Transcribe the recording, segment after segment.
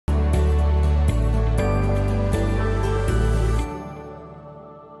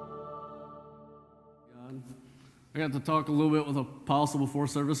I got to talk a little bit with Apostle before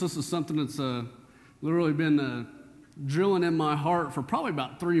service. This is something that's literally been drilling in my heart for probably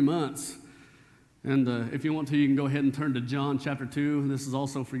about 3 months. And if you want to, you can go ahead and turn to John chapter 2. This is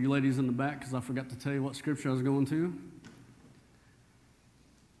also for you ladies in the back because I forgot to tell you what scripture I was going to.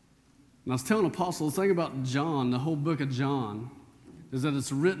 And I was telling Apostle, the thing about John, the whole book of John, is that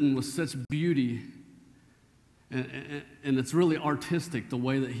it's written with such beauty, and it's really artistic the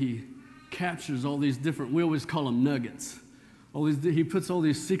way that he captures all these different, we always call them nuggets. He puts all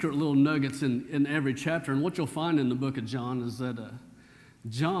these secret little nuggets in every chapter. And what you'll find in the book of John is that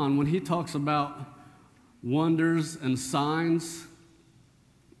John, when he talks about wonders and signs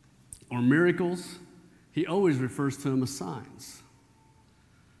or miracles, he always refers to them as signs.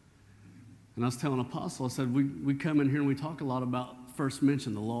 And I was telling Apostle, I said, we come in here and we talk a lot about first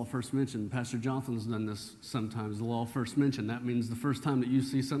mention, the law of first mention. Pastor Jonathan's done this sometimes, the law of first mention. That means the first time that you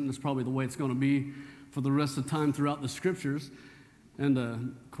see something, that's probably the way it's going to be for the rest of the time throughout the scriptures. And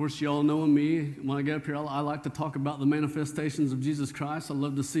of course, you all know me. When I get up here, I like to talk about the manifestations of Jesus Christ. I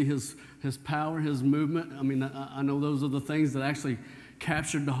love to see his power, his movement. I mean, I know those are the things that actually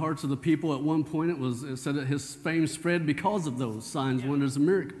captured the hearts of the people at one point. It said that his fame spread because of those signs, wonders, and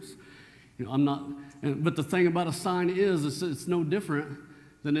miracles. You know, but the thing about a sign is it's no different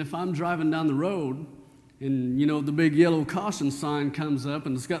than if I'm driving down the road and, you know, the big yellow caution sign comes up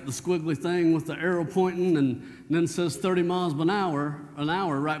and it's got the squiggly thing with the arrow pointing and then says 30 miles an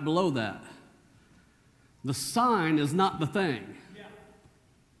hour right below that. The sign is not the thing,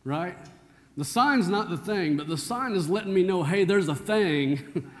 right? The sign's not the thing, but the sign is letting me know, hey, there's a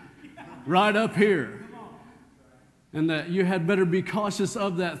thing right up here. And that you had better be cautious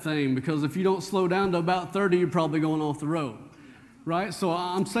of that thing, because if you don't slow down to about 30, you're probably going off the road, right? So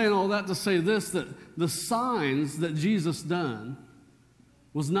I'm saying all that to say this, that the signs that Jesus done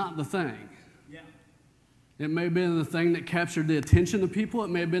was not the thing. Yeah. It may have been the thing that captured the attention of people. It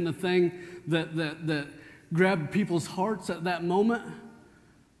may have been the thing that grabbed people's hearts at that moment,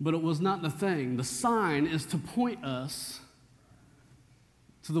 but it was not the thing. The sign is to point us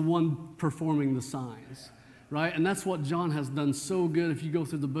to the one performing the signs. Right? And that's what John has done so good. If you go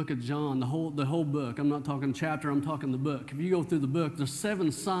through the book of John, the whole book, I'm not talking chapter, I'm talking the book. If you go through the book, there's 7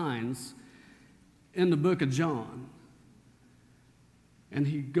 signs in the book of John. And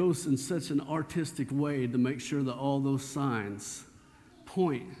he goes in such an artistic way to make sure that all those signs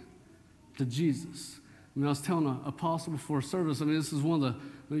point to Jesus. I mean, I was telling an apostle before service, I mean, this is one of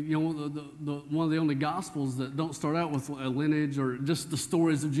one of the only gospels that don't start out with a lineage or just the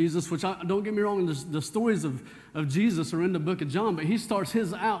stories of Jesus, which don't get me wrong, the stories of Jesus are in the book of John, but he starts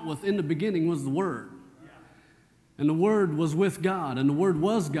his out with, in the beginning was the Word. And the Word was with God, and the Word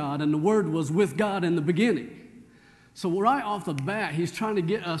was God, and the Word was with God in the beginning. So right off the bat, he's trying to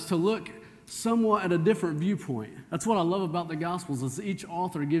get us to look somewhat at a different viewpoint. That's what I love about the Gospels, is each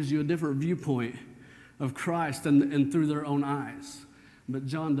author gives you a different viewpoint of Christ and through their own eyes. But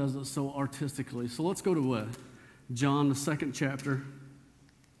John does it so artistically. So let's go to John, the 2nd chapter.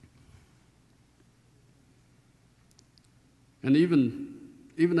 And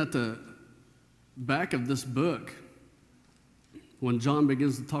even at the back of this book, when John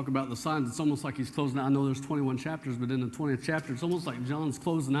begins to talk about the signs, it's almost like he's closing out. I know there's 21 chapters, but in the 20th chapter, it's almost like John's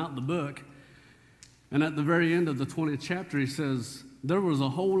closing out the book. And at the very end of the 20th chapter, he says, there was a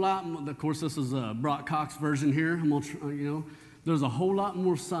whole lot more. Of course, this is a Brock Cox version here. I'm gonna, there's a whole lot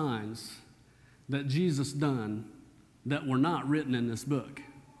more signs that Jesus done that were not written in this book.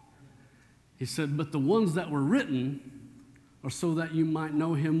 He said, but the ones that were written are so that you might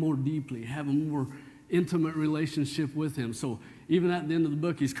know him more deeply, have a more intimate relationship with him. So even at the end of the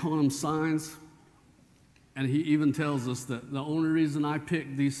book, he's calling them signs. And he even tells us that the only reason I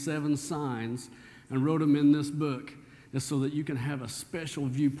picked these 7 signs and wrote them in this book is so that you can have a special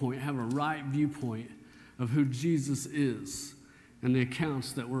viewpoint, have a right viewpoint of who Jesus is and the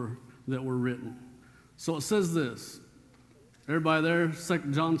accounts that were written. So it says this. Everybody there?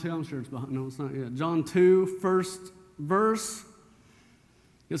 John 2, I'm sure it's behind. No, it's not yet. John 2, first verse.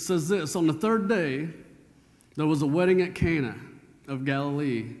 It says this. On the 3rd day, there was a wedding at Cana of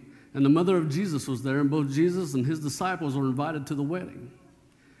Galilee, and the mother of Jesus was there, and both Jesus and his disciples were invited to the wedding.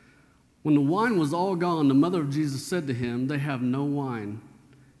 When the wine was all gone, the mother of Jesus said to him, they have no wine.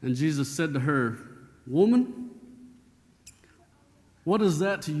 And Jesus said to her, woman, what is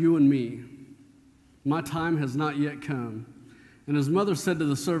that to you and me? My time has not yet come. And his mother said to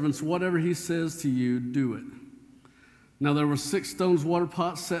the servants, whatever he says to you, do it. Now there were 6 stone water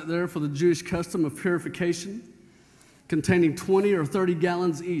pots set there for the Jewish custom of purification, containing 20 or 30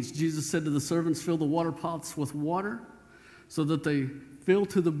 gallons each. Jesus said to the servants, fill the water pots with water so that they fill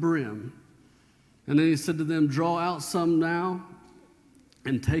to the brim. And then he said to them, draw out some now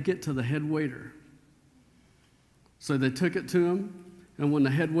and take it to the head waiter. So they took it to him, and when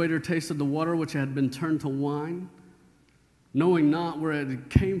the head waiter tasted the water which had been turned to wine, knowing not where it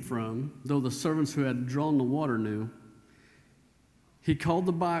came from, though the servants who had drawn the water knew, he called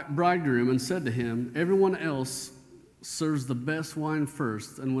the bridegroom and said to him, everyone else serves the best wine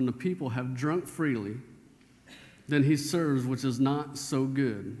first, and when the people have drunk freely, then he serves which is not so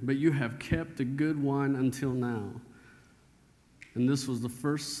good. But you have kept the good wine until now. And this was the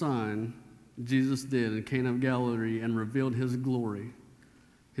first sign Jesus did in Cana of Galilee and revealed his glory,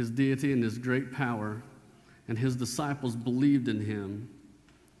 his deity and his great power, and his disciples believed in him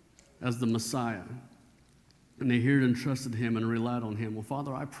as the Messiah. And they heard and trusted him and relied on him. Well,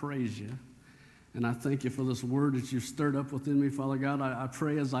 Father, I praise you. And I thank you for this word that you've stirred up within me, Father God. I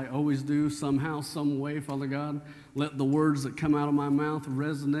pray as I always do, somehow, some way, Father God, let the words that come out of my mouth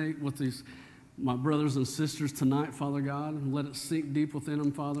resonate with my brothers and sisters tonight, Father God. And let it sink deep within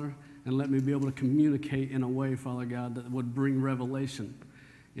them, Father. And let me be able to communicate in a way, Father God, that would bring revelation.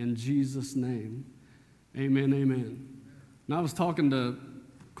 In Jesus' name, amen, amen. And I was talking to,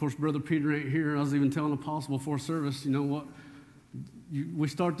 of course, Brother Peter ain't here. I was even telling Apostle before service, you know what? We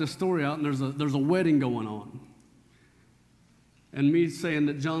start this story out, and there's a wedding going on. And me saying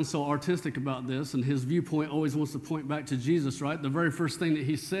that John's so artistic about this, and his viewpoint always wants to point back to Jesus, right? The very first thing that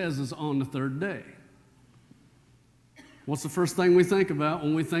he says is on the third day. What's the first thing we think about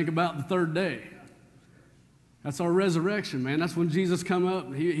when we think about the third day? That's our resurrection, man. That's when Jesus come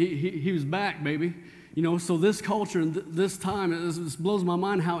up. He was back, baby. You know, so this culture and this time, it blows my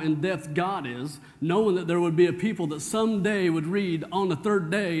mind how in-depth God is, knowing that there would be a people that someday would read on the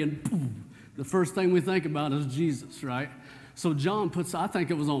third day, and boom, the first thing we think about is Jesus, right? So John puts, I think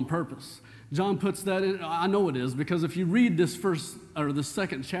it was on purpose. John puts that in, I know it is, because if you read this the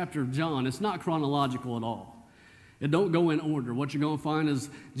second chapter of John, it's not chronological at all. It don't go in order. What you're going to find is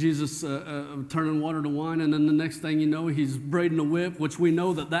Jesus turning water to wine, and then the next thing you know, he's braiding a whip, which we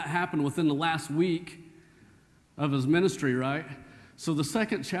know that happened within the last week of his ministry, right? So the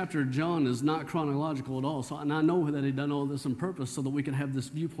second chapter of John is not chronological at all. And I know that he done all this on purpose so that we could have this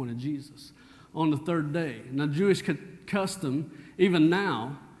viewpoint of Jesus on the third day. Now, Jewish custom, even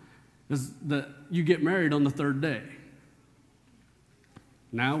now, is that you get married on the third day.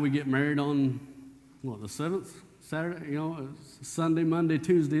 Now we get married on, the 7th? Saturday, Sunday, Monday,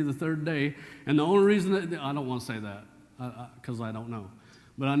 Tuesday, the third day. And the only reason I don't want to say that because I don't know.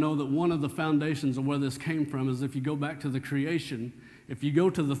 But I know that one of the foundations of where this came from is if you go back to the creation, if you go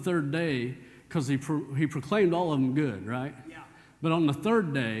to the third day, because he proclaimed all of them good, right? Yeah. But on the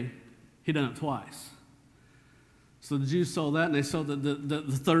third day, he done it twice. So the Jews saw that, and they saw that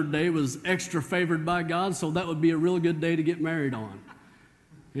the third day was extra favored by God, so that would be a real good day to get married on.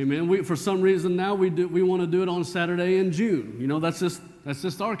 Amen. For some reason now we want to do it on Saturday in June. That's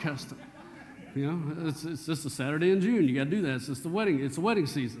just our custom. It's just a Saturday in June. You got to do that. It's just the wedding. It's a wedding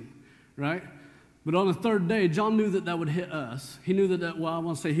season, right? But on the third day, John knew that would hit us. He knew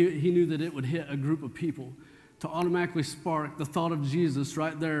he knew that it would hit a group of people to automatically spark the thought of Jesus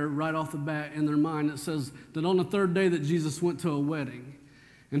right there, right off the bat in their mind. It says that on the third day that Jesus went to a wedding,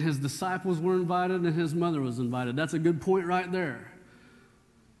 and his disciples were invited and his mother was invited. That's a good point right there.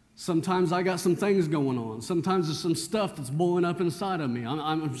 Sometimes I got some things going on. Sometimes there's some stuff that's boiling up inside of me.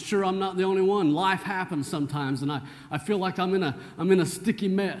 I'm sure I'm not the only one. Life happens sometimes, and I feel like I'm in a sticky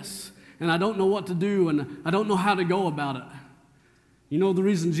mess, and I don't know what to do, and I don't know how to go about it. You know the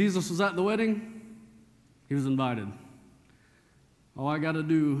reason Jesus was at the wedding? He was invited. All I got to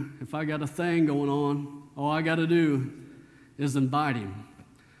do, if I got a thing going on, all I got to do is invite him.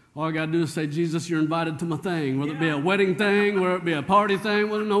 All I got to do is say, Jesus, you're invited to my thing, whether it be a wedding thing, whether it be a party thing,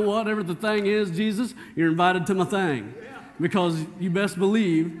 whatever the thing is, Jesus, you're invited to my thing. Because you best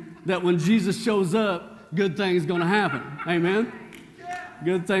believe that when Jesus shows up, good things going to happen. Amen?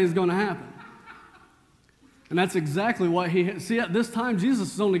 Good things going to happen. And that's exactly what see, at this time,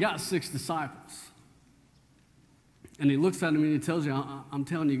 Jesus has only got 6 disciples. And he looks at him and he tells you, I'm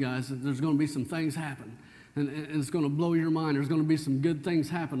telling you guys that there's going to be some things happen. And it's going to blow your mind. There's going to be some good things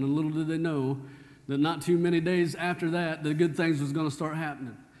happen. And little did they know that not too many days after that, the good things was going to start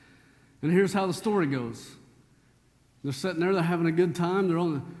happening. And here's how the story goes. They're sitting there. They're having a good time.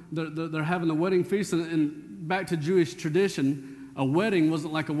 They're having a wedding feast. And back to Jewish tradition, a wedding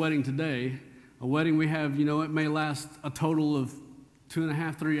wasn't like a wedding today. A wedding we have, it may last a total of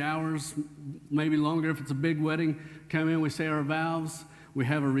 2.5, 3 hours, maybe longer if it's a big wedding. Come in, we say our vows. We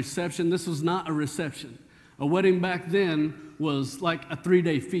have a reception. This was not a reception. A wedding back then was like a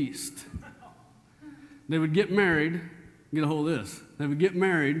 3-day feast. They would get married. Get a hold of this. They would get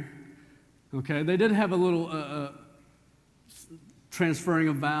married. Okay, they did have a little transferring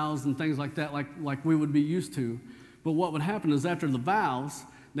of vows and things like that, like we would be used to. But what would happen is after the vows,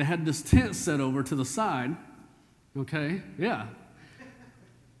 they had this tent set over to the side. Okay, yeah.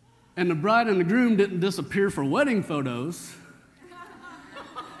 And the bride and the groom didn't disappear for wedding photos,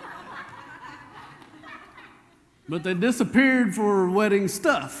 but they disappeared for wedding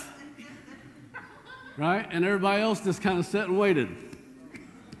stuff, right? And everybody else just kind of sat and waited.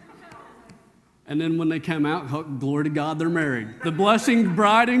 And then when they came out, glory to God, they're married. The blushing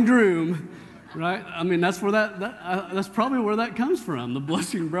bride and groom, right? I mean, that's where that's probably where that comes from, the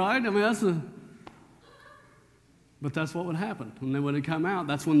blushing bride. I mean, but that's what would happen. And then when they come out,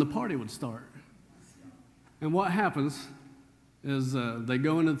 that's when the party would start. And what happens is they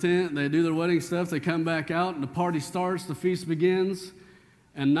go in the tent, they do their wedding stuff, they come back out, and the party starts, the feast begins,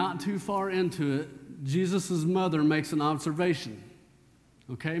 and not too far into it, Jesus' mother makes an observation.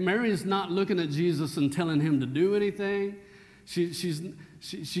 Okay, Mary is not looking at Jesus and telling him to do anything. She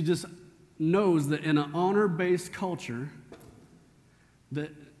just knows that in an honor-based culture, that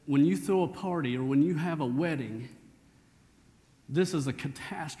when you throw a party or when you have a wedding, this is a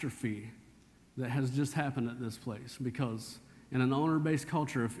catastrophe that has just happened at this place, because in an honor-based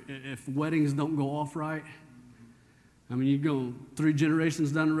culture, if weddings don't go off right, I mean, you go 3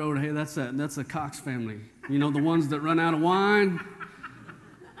 generations down the road, hey, that's a Cox family. You know, the ones that run out of wine?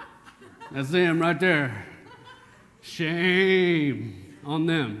 That's them right there. Shame on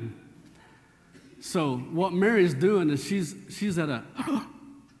them. So what Mary's doing is she's at a,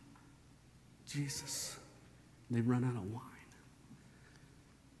 Jesus, they've run out of wine.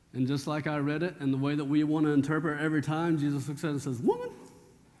 And just like I read it, and the way that we want to interpret every time, Jesus looks at it and says, woman,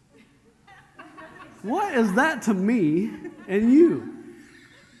 what is that to me and you?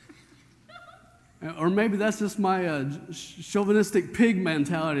 Or maybe that's just my chauvinistic pig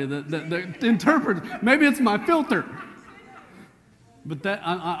mentality that interprets. Maybe it's my filter. But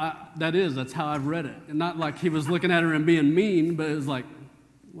that's how I've read it. And not like he was looking at her and being mean, but it was like,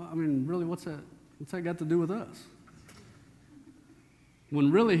 well, I mean, really, what's that got to do with us?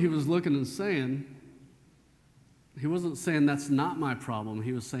 When really he was looking and saying, he wasn't saying that's not my problem.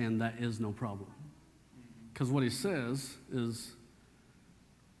 He was saying that is no problem. Because what he says is,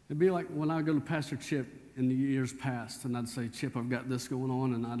 it'd be like when I go to Pastor Chip in the years past, and I'd say, Chip, I've got this going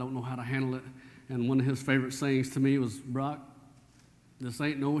on, and I don't know how to handle it. And one of his favorite sayings to me was, Brock, this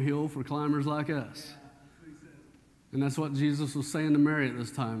ain't no hill for climbers like us. And that's what Jesus was saying to Mary at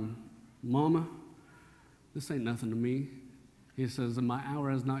this time. Mama, this ain't nothing to me. He says, and my hour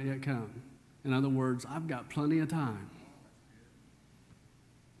has not yet come. In other words, I've got plenty of time.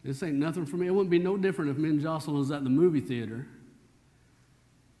 This ain't nothing for me. It wouldn't be no different if me and Jocelyn was at the movie theater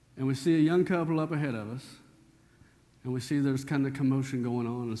and we see a young couple up ahead of us, and we see there's kind of commotion going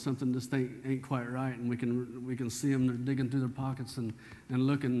on and something just ain't quite right, and we can see them, they're digging through their pockets and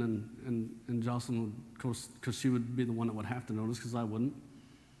looking, and Jocelyn would, of course, because she would be the one that would have to notice, because I wouldn't.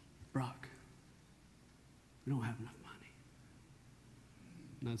 Brock, we don't have enough money.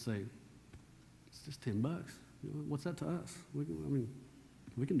 And I'd say, it's just $10. What's that to us? We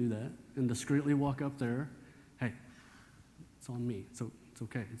can do that. And discreetly walk up there. Hey, it's on me. It's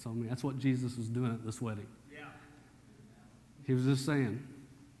okay. It's on me. That's what Jesus was doing at this wedding. Yeah. He was just saying,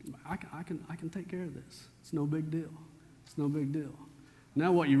 I can take care of this. It's no big deal. It's no big deal.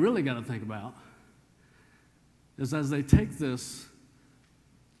 Now what you really got to think about is as they take this,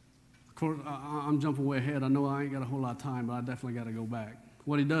 of course, I'm jumping way ahead. I know I ain't got a whole lot of time, but I definitely got to go back.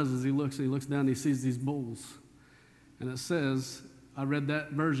 What he does is he looks down and he sees these bowls. And it says, I read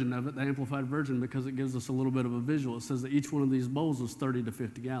that version of it, the Amplified Version, because it gives us a little bit of a visual. It says that each one of these bowls was 30 to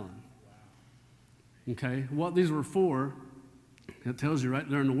 50 gallon. Okay, what these were for, it tells you right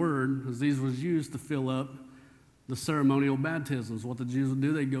there in the Word, is these was used to fill up the ceremonial baptisms. What the Jews would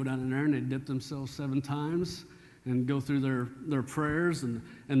do, they'd go down in there and they'd dip themselves 7 times and go through their prayers and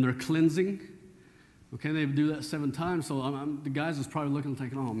their cleansing. Okay, they would do that 7 times, so the guys was probably looking and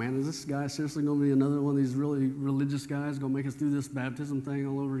thinking, oh man, is this guy seriously going to be another one of these really religious guys going to make us do this baptism thing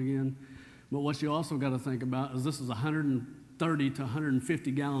all over again? But what you also got to think about is this is 130 to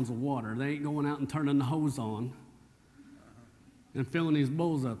 150 gallons of water. They ain't going out and turning the hose on and filling these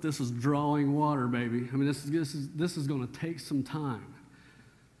bowls up. This is drawing water, baby. I mean, this is going to take some time.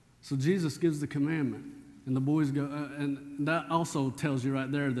 So Jesus gives the commandment, and the boys go, and that also tells you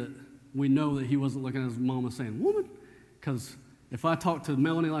right there that we know that he wasn't looking at his mama saying, woman, because if I talk to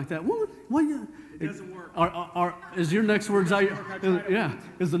Melanie like that, woman, what you? It doesn't work. Is your next words out?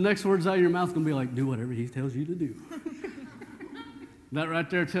 Is the next words out of your mouth going to be like, do whatever he tells you to do? That right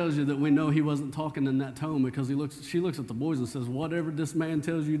there tells you that we know he wasn't talking in that tone, because she looks at the boys and says, whatever this man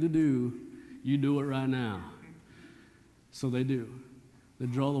tells you to do, You do it right now. So they do. They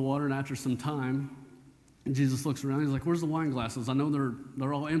draw the water, and after some time, Jesus looks around. He's like, where's the wine glasses? I know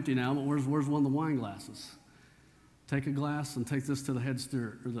they're all empty now, but where's one of the wine glasses? Take a glass and take this to the head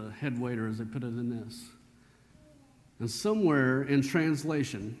steward, or the head waiter, as they put it in this. And somewhere in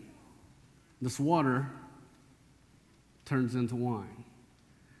translation, this water turns into wine.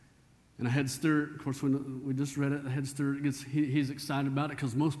 And a head steward, of course, when we just read it, the head steward he's excited about it,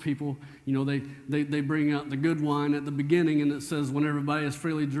 because most people, they bring out the good wine at the beginning, and it says when everybody is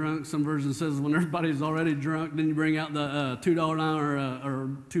freely drunk. Some version says when everybody's already drunk, then you bring out the $2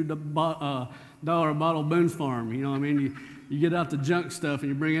 or $2 bottle Boone's Farm. You know what I mean? You get out the junk stuff and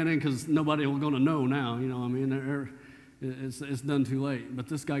you bring it in because nobody will going to know now. You know what I mean? It's done too late. But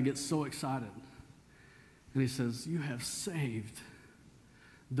this guy gets so excited, and he says, "You have saved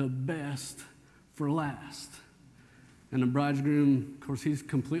the best for last." And the bridegroom, of course, he's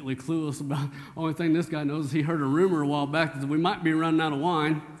completely clueless about. Only thing this guy knows is he heard a rumor a while back that we might be running out of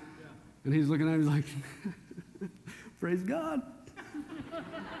wine. Yeah. And he's looking at him, he's like, praise God.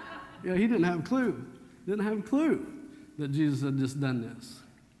 Yeah, he didn't have a clue. Didn't have a clue that Jesus had just done this.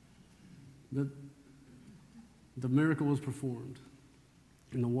 That the miracle was performed,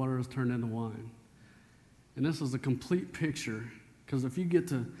 and the water was turned into wine. And this is a complete picture. Because if you get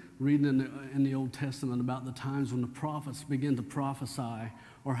to reading in the Old Testament about the times when the prophets begin to prophesy,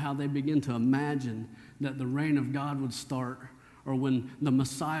 or how they begin to imagine that the reign of God would start, or when the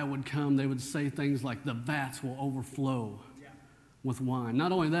Messiah would come, they would say things like, the vats will overflow with wine.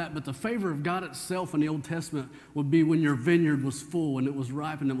 Not only that, but the favor of God itself in the Old Testament would be when your vineyard was full and it was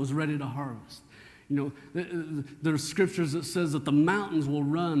ripe and it was ready to harvest. There's scriptures that says that the mountains will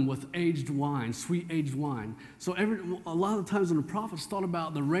run with aged wine, sweet aged wine. So a lot of the times when the prophets thought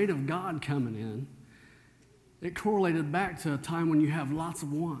about the reign of God coming in, it correlated back to a time when you have lots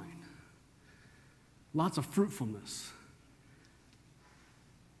of wine, lots of fruitfulness.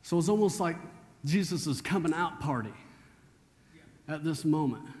 So it's almost like Jesus' coming out party at this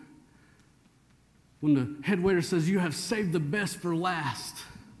moment. When the head waiter says, "You have saved the best for last,"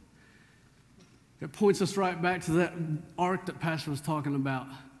 it points us right back to that ark that Pastor was talking about,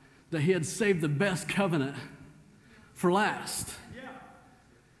 that he had saved the best covenant for last. Yeah.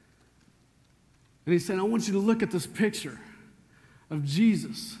 And he's saying, I want you to look at this picture of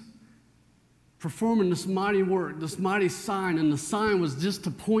Jesus performing this mighty work, this mighty sign, and the sign was just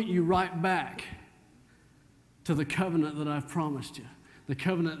to point you right back to the covenant that I've promised you, the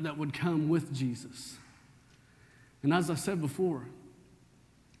covenant that would come with Jesus. And as I said before,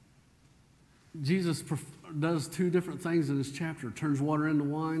 Jesus does two different things in this chapter. Turns water into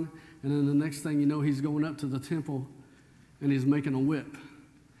wine, and then the next thing you know, he's going up to the temple, and he's making a whip.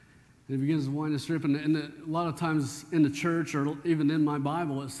 And he begins to wind and strip. And a lot of times in the church, or even in my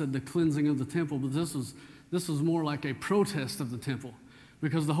Bible, it said the cleansing of the temple, but this was more like a protest of the temple.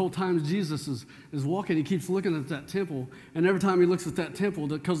 Because the whole time Jesus is walking, he keeps looking at that temple, and every time he looks at that temple,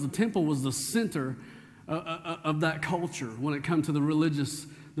 because the temple was the center of that culture when it comes to the religious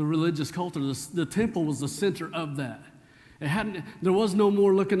culture. The temple was the center of that. There was no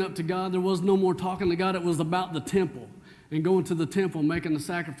more looking up to God. There was no more talking to God. It was about the temple and going to the temple, making the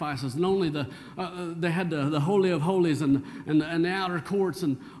sacrifices. And only they had the Holy of Holies and the outer courts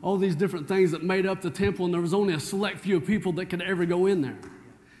and all these different things that made up the temple, and there was only a select few of people that could ever go in there.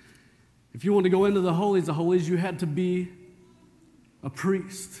 If you wanted to go into the Holies of Holies, you had to be a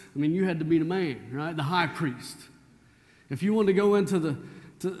priest. I mean, you had to be the man, right? The high priest. If you wanted to go into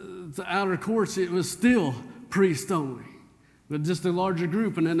the outer courts, it was still priest only, but just a larger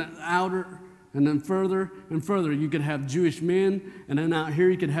group. And then the outer, and then further and further, you could have Jewish men, and then out here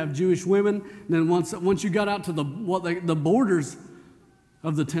you could have Jewish women. And then once you got out to the borders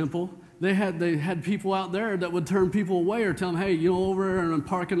of the temple, they had people out there that would turn people away or tell them, "Hey, over there in the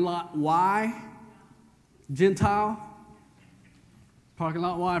parking lot Y, Gentile, parking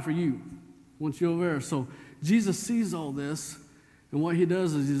lot Y for you. Want you over there." So Jesus sees all this. And what he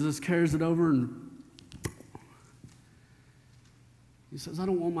does is he just carries it over, and he says, I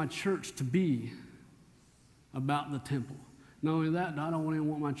don't want my church to be about the temple. Not only that, I don't even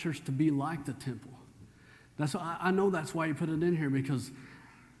want my church to be like the temple. I know that's why he put it in here, because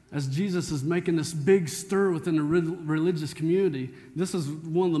as Jesus is making this big stir within the religious community, this is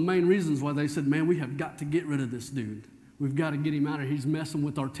one of the main reasons why they said, man, we have got to get rid of this dude. We've got to get him out of here. He's messing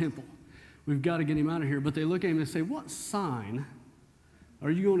with our temple. We've got to get him out of here. But they look at him and say, what sign are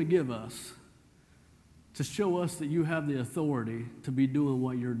you going to give us to show us that you have the authority to be doing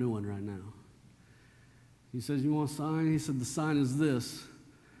what you're doing right now? He says, you want a sign? He said, the sign is this,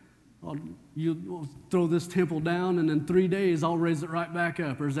 You throw this temple down, and in 3 days, I'll raise it right back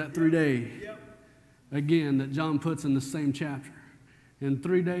up. Or is that 3 days? Yep. Again, that John puts in the same chapter. In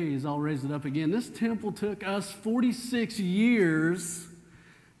 3 days, I'll raise it up again. This temple took us 46 years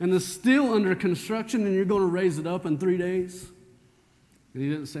and is still under construction, and you're going to raise it up in 3 days? And he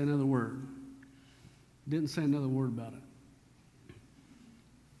didn't say another word. Didn't say another word about it.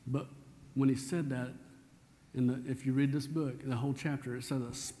 But when he said that, if you read this book, the whole chapter, it said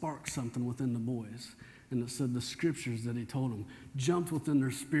it sparked something within the boys. And it said the scriptures that he told them jumped within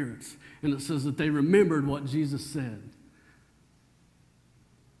their spirits. And it says that they remembered what Jesus said.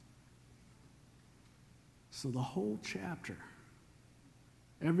 So the whole chapter,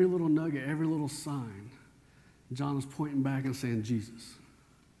 every little nugget, every little sign, John is pointing back and saying, Jesus,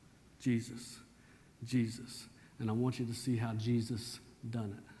 Jesus, Jesus. And I want you to see how Jesus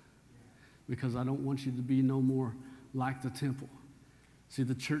done it. Because I don't want you to be no more like the temple. See,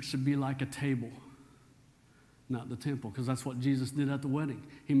 the church should be like a table, not the temple, because that's what Jesus did at the wedding.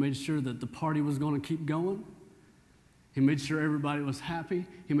 He made sure that the party was going to keep going. He made sure everybody was happy.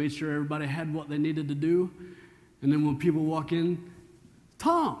 He made sure everybody had what they needed to do. And then when people walk in,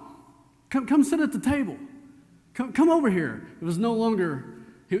 Tom, come sit at the table. Come over here. It was no longer,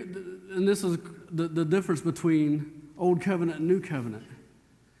 and this is the difference between Old Covenant and New Covenant,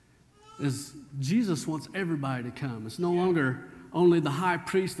 is Jesus wants everybody to come. It's no longer only the high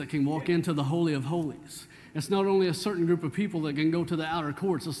priest that can walk into the Holy of Holies. It's not only a certain group of people that can go to the outer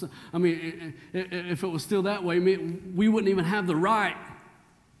courts. If it was still that way, we wouldn't even have the right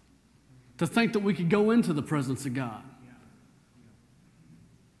to think that we could go into the presence of God.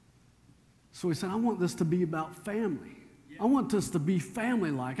 So he said, I want this to be about family. I want this to be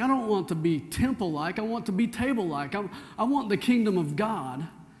family-like. I don't want to be temple-like. I want to be table-like. I want the kingdom of God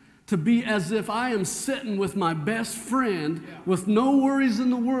to be as if I am sitting with my best friend with no worries in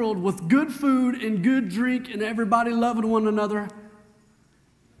the world, with good food and good drink and everybody loving one another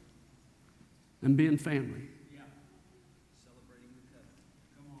and being family. Yeah. Celebrating the covenant.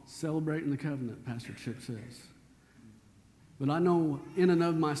 Come on. Celebrating the covenant, Pastor Chip says. But I know in and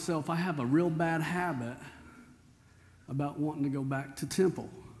of myself, I have a real bad habit about wanting to go back to temple.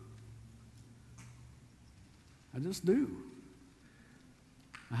 I just do.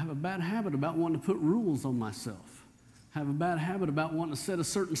 I have a bad habit about wanting to put rules on myself. I have a bad habit about wanting to set a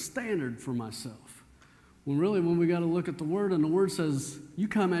certain standard for myself. When we got to look at the Word, and the Word says, you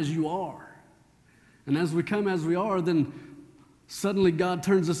come as you are. And as we come as we are, then suddenly God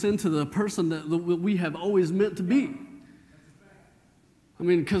turns us into the person that we have always meant to be. I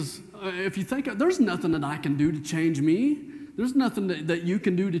mean, because if you think, there's nothing that I can do to change me. There's nothing that you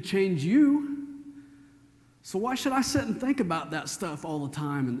can do to change you. So why should I sit and think about that stuff all the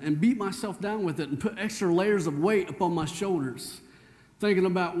time and beat myself down with it and put extra layers of weight up on my shoulders, thinking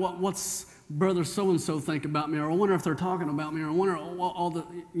about what's brother so-and-so think about me, or I wonder if they're talking about me, or I wonder all the,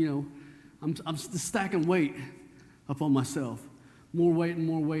 I'm just stacking weight up on myself. More weight and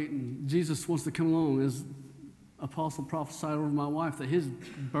more weight, and Jesus wants to come along. As Apostle prophesied over my wife, that his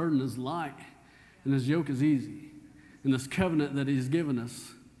burden is light and his yoke is easy. And this covenant that he's given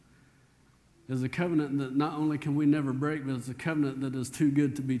us is a covenant that not only can we never break, but it's a covenant that is too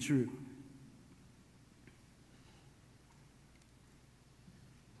good to be true.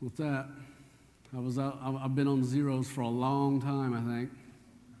 With that, I've been on zeros for a long time, I think.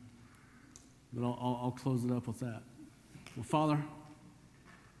 But I'll close it up with that. Well, Father,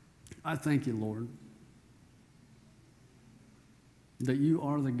 I thank you, Lord, that you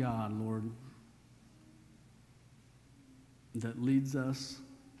are the God, Lord, that leads us,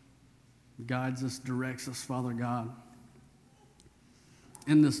 guides us, directs us, Father God,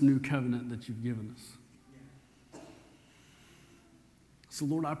 in this new covenant that you've given us. So,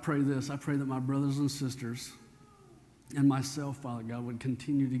 Lord, I pray this. I pray that my brothers and sisters and myself, Father God, would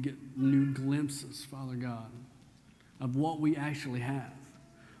continue to get new glimpses, Father God, of what we actually have,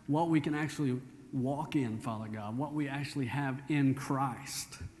 what we can actually walk in, Father God, what we actually have in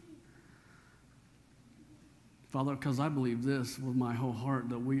Christ. Father, because I believe this with my whole heart,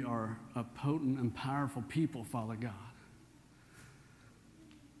 that we are a potent and powerful people, Father God.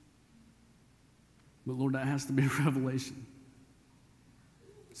 But Lord, that has to be a revelation.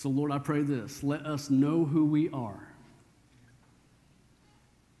 So Lord, I pray this. Let us know who we are.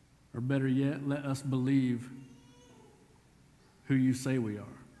 Or better yet, let us believe who you say we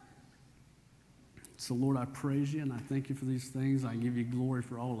are. So Lord, I praise you and I thank you for these things. I give you glory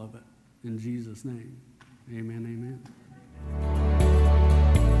for all of it. In Jesus' name, amen, amen.